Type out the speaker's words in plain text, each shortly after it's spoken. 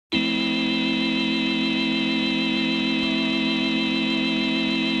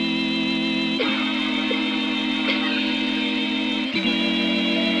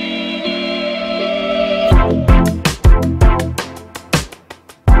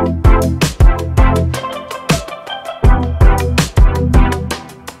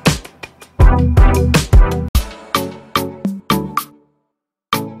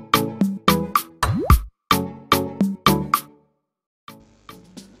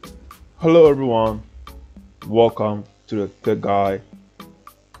Hello everyone, welcome to the Tech Guy.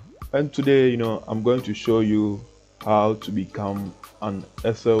 And today, I'm going to show you how to become an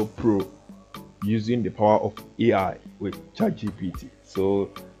Excel pro using the power of AI with ChatGPT. So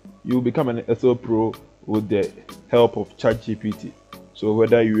you become an Excel pro with the help of ChatGPT. So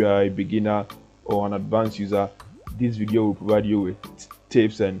whether you are a beginner or an advanced user, this video will provide you with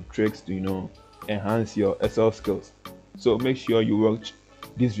tips and tricks to enhance your Excel skills. So make sure you watch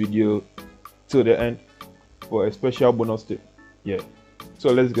this video till the end for a special bonus tip. So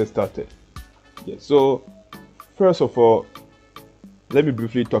let's get started. So first of all, let me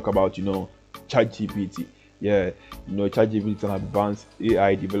briefly talk about ChatGPT. ChatGPT is an advanced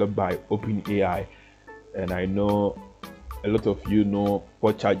AI developed by OpenAI, and I know a lot of you know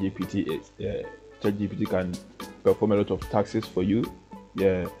what ChatGPT is. ChatGPT can perform a lot of tasks for you,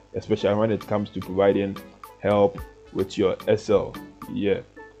 especially when it comes to providing help with your Excel.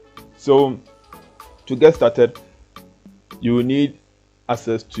 So to get started, you will need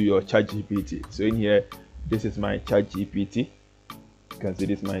access to your ChatGPT. So in here, this is my ChatGPT. You can see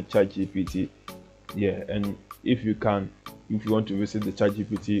this is my ChatGPT. And if you want to visit the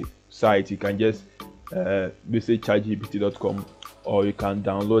ChatGPT site, you can just visit chatgpt.com, or you can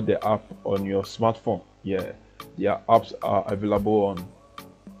download the app on your smartphone. Their apps are available on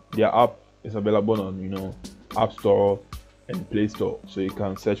App Store and Play Store. So you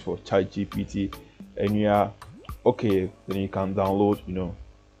can search for ChatGPT, and then you can download your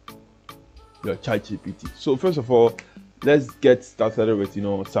ChatGPT. So first of all, let's get started with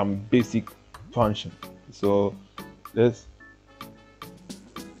some basic function. So let's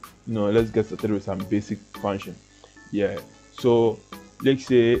get started with some basic function. So let's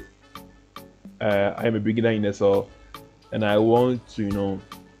say I am a beginner in Excel and I want to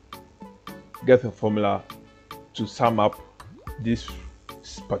get a formula to sum up this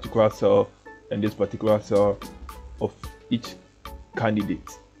particular cell and this particular cell of each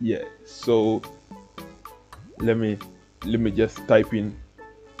candidate. So let me just type in.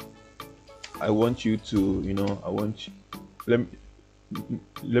 Let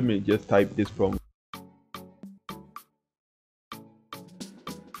me just type this from.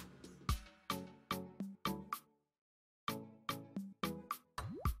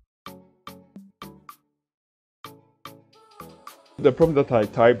 The prompt that I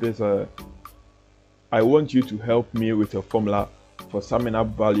typed is I want you to help me with a formula for summing up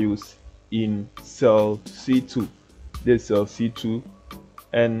values in cell C2. This cell C2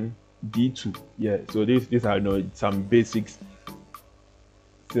 and D2. So these are some basics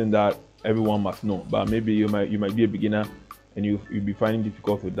thing that everyone must know, but maybe you might be a beginner and you'll be finding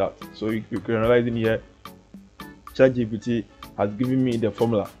difficult with that. So you can realize in here, ChatGPT has given me the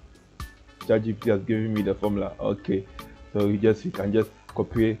formula. Okay, so you can just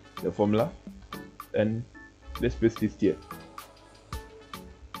copy the formula and let's paste this here.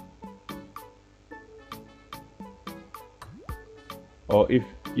 Or and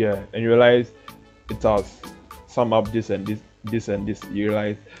you realize it has sum up this and this and this, you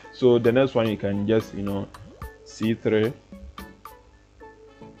realize. So the next one, you can just C3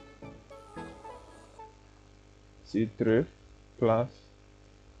 plus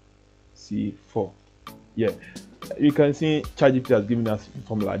C4. You can see ChatGPT has given us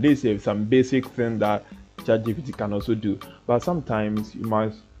formula. This is some basic thing that ChatGPT can also do, but sometimes you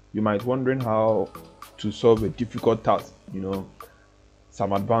might wondering how to solve a difficult task,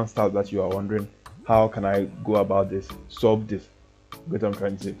 some advanced task that you are wondering, how can I go about this, solve this, what I'm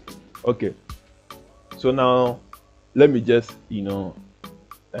trying to say. Okay, so now let me just give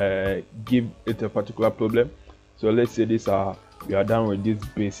it a particular problem. So let's say we are done with this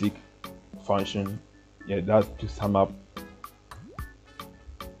basic function. That's to sum up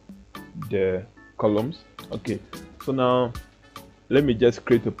the columns. Okay, so now let me just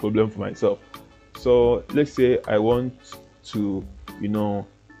create a problem for myself. So let's say I want to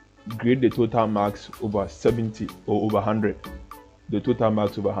grade the total marks over 70 or over 100. The total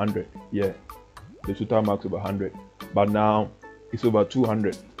marks over 100. The total marks over 100, but now it's over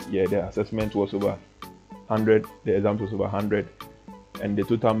 200. The assessment was over 100, the exam was over 100, and the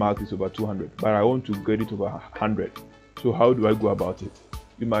total mark is over 200, but I want to grade it over 100. So how do I go about it?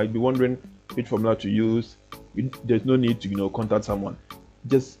 You might be wondering which formula to use. There's no need to contact someone.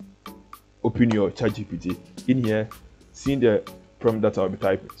 Just open your ChatGPT. In here, see the prompt that I'll be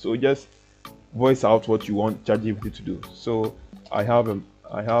typing. So just voice out what you want ChatGPT to do. So I have a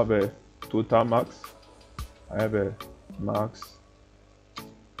total marks. I have a marks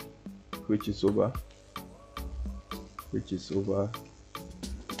which is over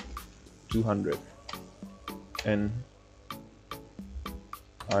 200, and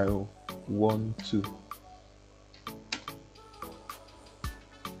I'll want to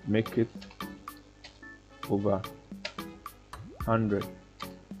make it over 100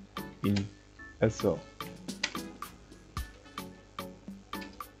 in Excel,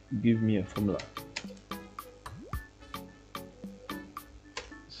 give me a formula.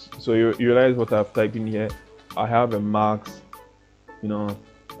 So you realize what I've typed in here. I have a max, a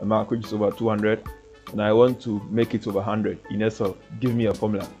mark which is over 200, and I want to make it over 100 in Excel, give me a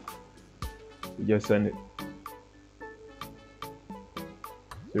formula. You just send it.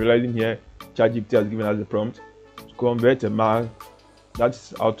 So realizing here, ChatGPT has given us the prompt to convert a mark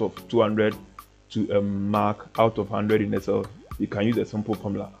that's out of 200 to a mark out of 100 in Excel. You can use a simple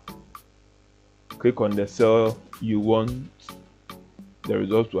formula. Click on the cell you want the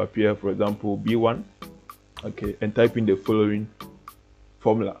results to appear, for example B1, okay, and type in the following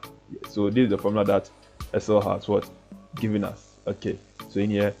formula. So this is the formula that Excel has given us. Okay, so in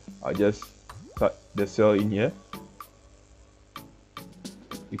here I just type the cell in here,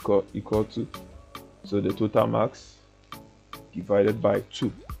 equal to, so the total marks divided by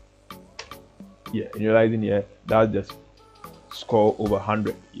 2. Yeah, and realizing here that's the score over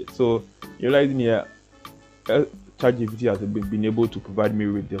 100. Yeah, so realizing here ChatGPT has been able to provide me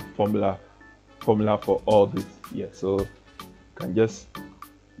with the formula for all this. Yeah, so can just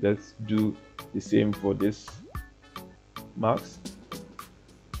let's do the same for this marks.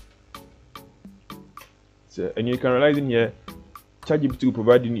 So, and you can realize in here ChatGPT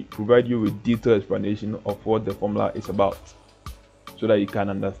will provide you with detailed explanation of what the formula is about, so that you can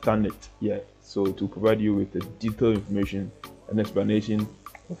understand it. Yeah, so to provide you with the detailed information and explanation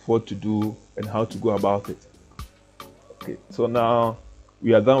of what to do and how to go about it. Okay, so now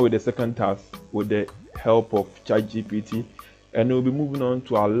we are done with the second task with the help of ChatGPT, and we'll be moving on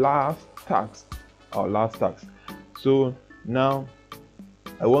to our last task. So now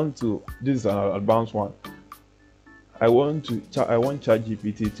this is an advanced one. I want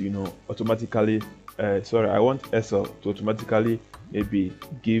ChatGPT to automatically I want Excel to automatically maybe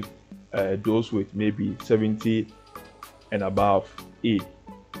give those with maybe 70 and above A,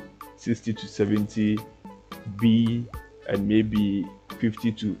 60 to 70 B, and maybe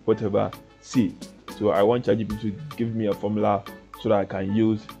 50 to whatever C. So I want ChatGPT to give me a formula so that I can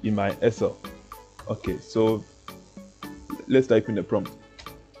use in my Excel. Okay, so let's type in the prompt.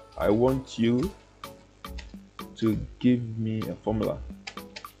 I want you to give me a formula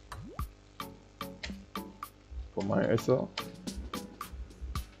for my Excel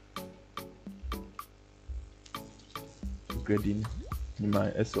grading in my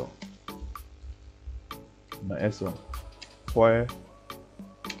Excel. Where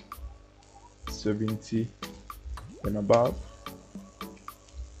 70 and above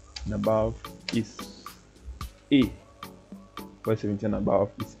is A. Where 70 and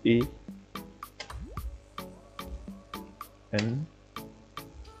above is A, and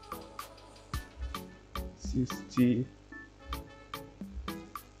 60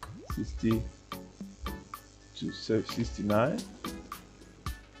 to 69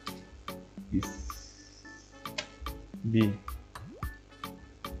 is B.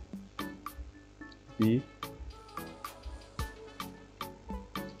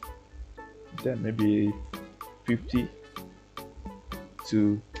 Then maybe 50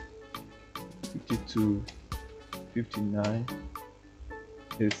 to 59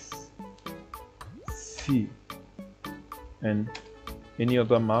 is C, and any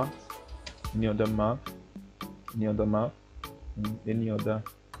other mark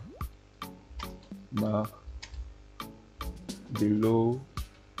below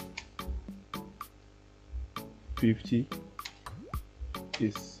 50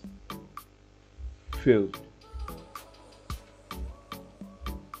 is failed.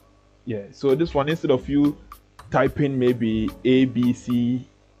 Yeah, so this one, instead of you typing maybe A, B, C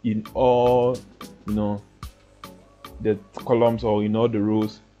in all the columns or in all the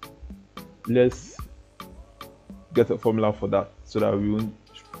rows, let's get a formula for that so that we won't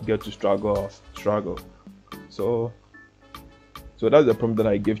get to struggle. So that's the prompt that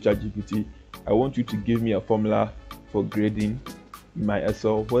I gave ChatGPT. I want you to give me a formula for grading in my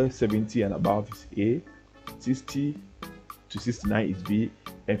Excel where 70 and above is A, 60 to 69 is B,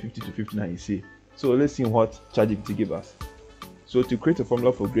 and 50 to 59 is C. So let's see what ChatGPT gives us. So to create a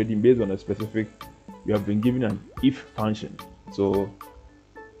formula for grading based on a specific, we have been given an if function. So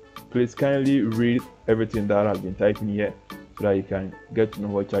please kindly read everything that has been typed in here so that you can get to know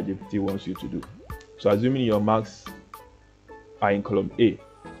what ChatGPT wants you to do. So assuming your marks are in column A,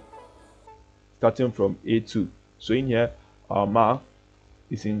 starting from A2. So in here, our mark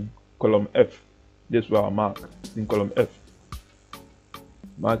is in column F. This is where our mark is in column F.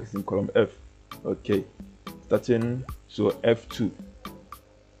 mark is in column F. Okay, starting so F2.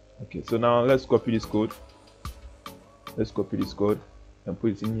 Okay, so now let's copy this code. Let's copy this code and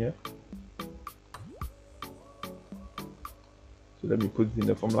put it in here. So let me put it in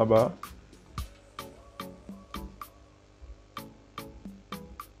the formula bar.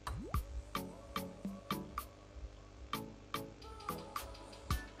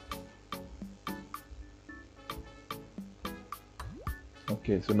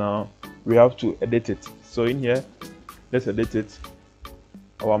 Okay, so now we have to edit it. So in here, let's edit it.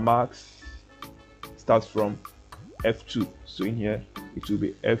 Our marks starts from F2. So in here, it will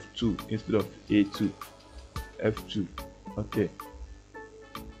be F2 instead of A2. F2. Okay.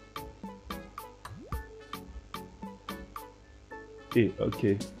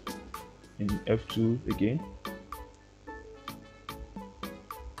 Okay. In F2 again.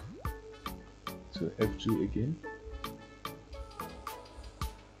 So F2 again.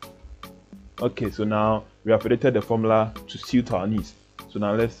 Okay, so now we have edited the formula to suit our needs. So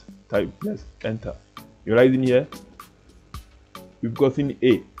now let's enter. You write in here, we've gotten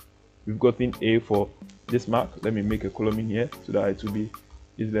A. We've gotten A for this mark. Let me make a column in here so that it will be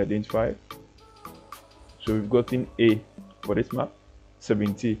easily identified. So we've gotten A for this mark,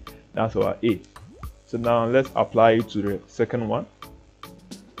 70. That's our A. So now let's apply it to the second one.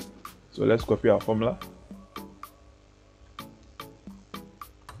 So let's copy our formula.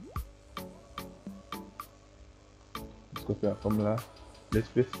 Copy our formula, let's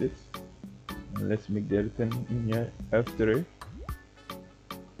paste this, and let's make the everything in here F3,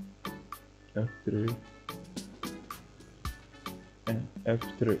 and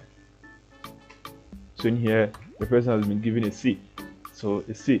F3. So in here the person has been given a C, so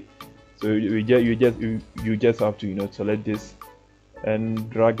a C. So you just have to select this and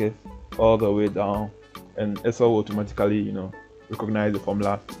drag it all the way down, and Excel will automatically recognize the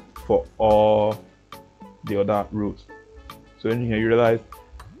formula for all the other rows. So in here you realize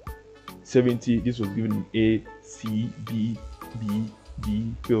 70, this was given A, C, B, B,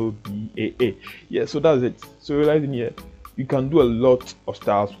 D, P, B, A, A. Yeah, so that's it. So realize in here you can do a lot of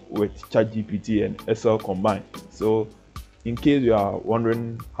stuff with ChatGPT and Excel combined. So in case you are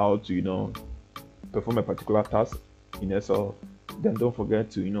wondering how to perform a particular task in Excel, then don't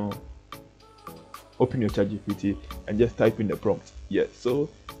forget to open your ChatGPT and just type in the prompt. Yeah, so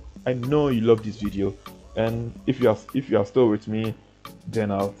I know you love this video. And if you are still with me,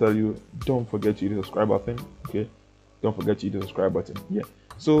 then I'll tell you, don't forget to hit the subscribe button. Okay, don't forget to hit the subscribe button. Yeah,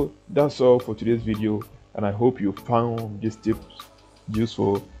 so that's all for today's video, and I hope you found these tips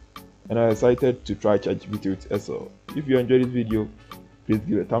useful and are excited to try ChatGPT with Excel. If you enjoyed this video, please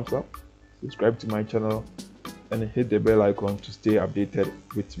give it a thumbs up, subscribe to my channel, and hit the bell icon to stay updated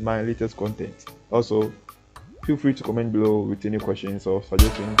with my latest content. Also, feel free to comment below with any questions or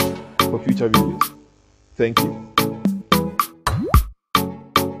suggestions for future videos. Thank you.